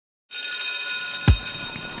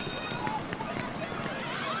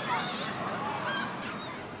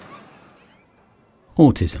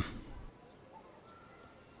Autism.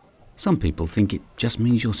 Some people think it just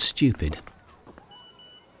means you're stupid,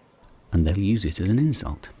 and they'll use it as an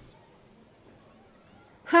insult.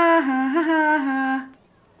 Ha ha ha ha ha.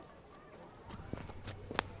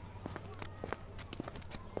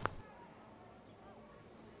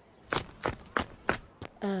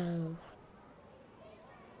 Oh.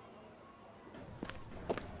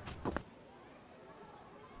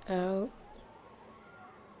 Oh.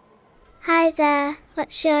 Hi there,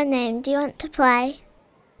 what's your name? Do you want to play?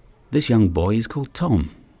 This young boy is called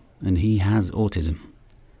Tom, and he has autism.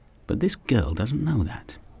 But this girl doesn't know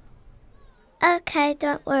that. Okay,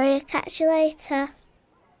 don't worry, I'll catch you later.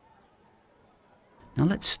 Now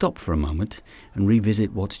let's stop for a moment and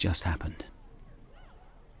revisit what's just happened.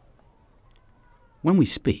 When we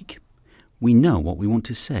speak, we know what we want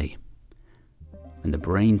to say, and the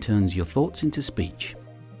brain turns your thoughts into speech.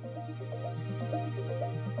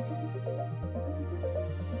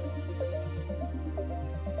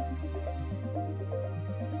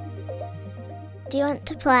 Do you want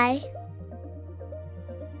to play?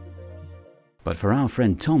 But for our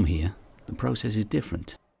friend Tom here, the process is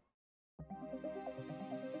different.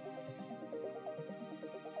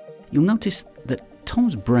 You'll notice that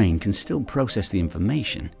Tom's brain can still process the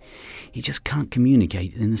information, he just can't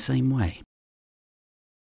communicate in the same way.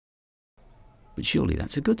 But surely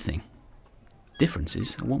that's a good thing.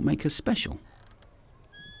 Differences are what make us special.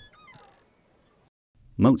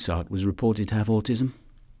 Mozart was reported to have autism.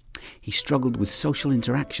 He struggled with social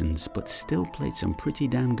interactions, but still played some pretty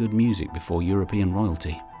damn good music before European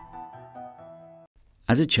royalty.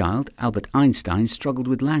 As a child, Albert Einstein struggled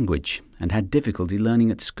with language and had difficulty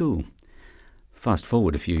learning at school. Fast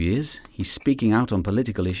forward a few years, he's speaking out on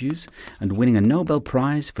political issues and winning a Nobel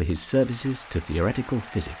Prize for his services to theoretical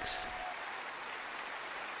physics.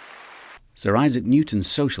 Sir Isaac Newton's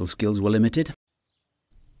social skills were limited,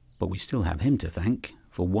 but we still have him to thank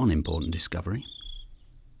for one important discovery.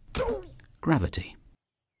 Gravity.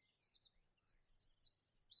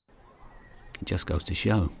 It just goes to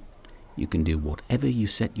show, you can do whatever you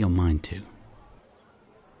set your mind to.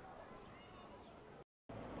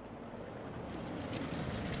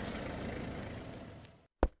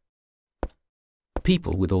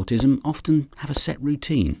 People with autism often have a set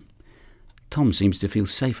routine. Tom seems to feel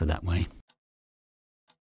safer that way.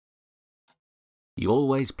 He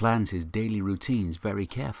always plans his daily routines very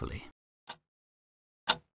carefully.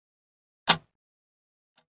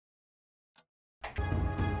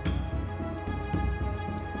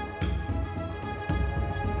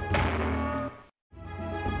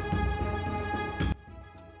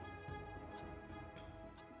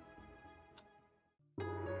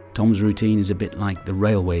 Tom's routine is a bit like the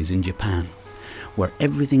railways in Japan, where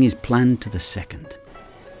everything is planned to the second,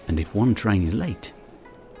 and if one train is late,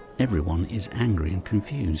 everyone is angry and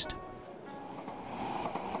confused.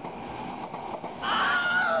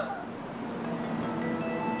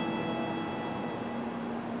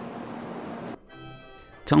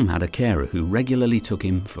 Tom had a carer who regularly took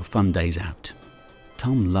him for fun days out.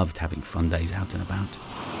 Tom loved having fun days out and about.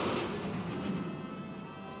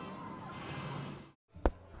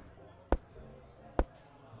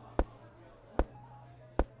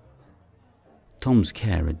 Tom's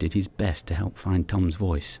carer did his best to help find Tom's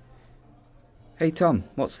voice. Hey Tom,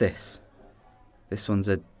 what's this? This one's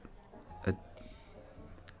a...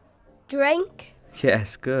 Drink?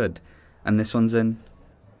 Yes, good. And this one's an...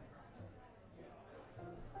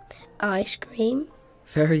 Ice cream?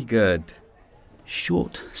 Very good.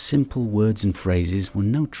 Short, simple words and phrases were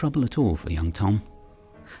no trouble at all for young Tom.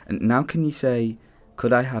 And now can you say,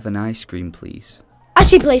 could I have an ice cream please? Ice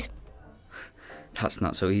cream, please. That's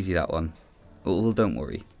not so easy, that one. Well, don't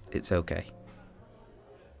worry. It's okay.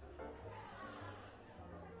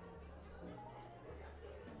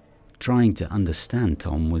 Trying to understand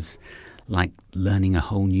Tom was like learning a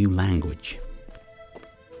whole new language.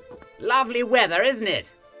 Lovely weather, isn't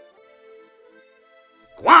it?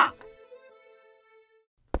 Quoi?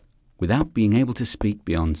 Without being able to speak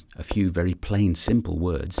beyond a few very plain, simple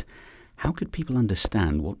words, how could people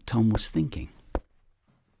understand what Tom was thinking?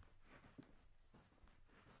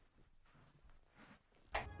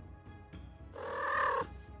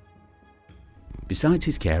 Besides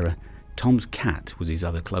his carer, Tom's cat was his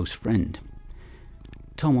other close friend.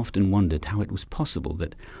 Tom often wondered how it was possible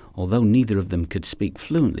that, although neither of them could speak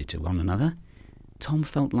fluently to one another, Tom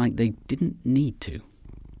felt like they didn't need to.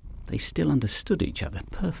 They still understood each other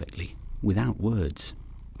perfectly, without words.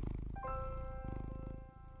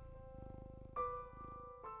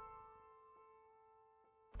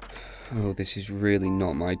 Oh, this is really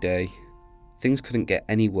not my day. Things couldn't get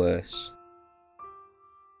any worse.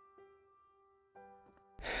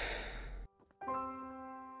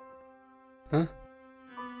 Huh?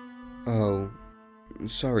 Oh,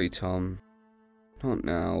 sorry, Tom. Not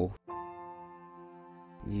now.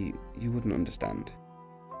 You wouldn't understand.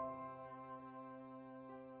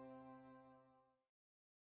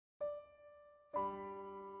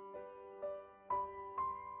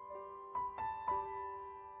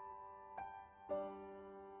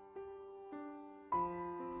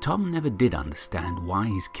 Tom never did understand why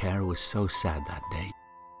his carer was so sad that day.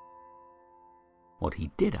 What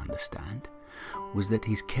he did understand was that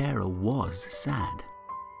his carer was sad,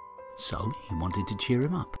 so he wanted to cheer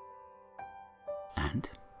him up. And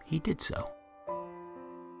he did so.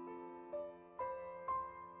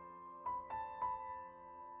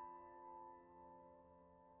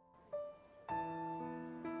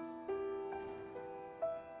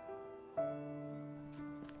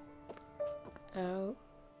 Oh.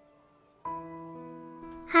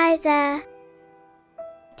 Hi there.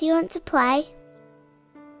 Do you want to play?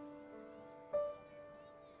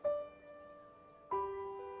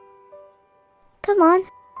 Come on.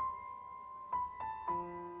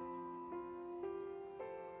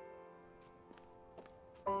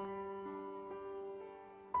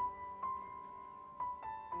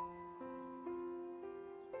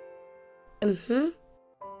 Mm-hmm.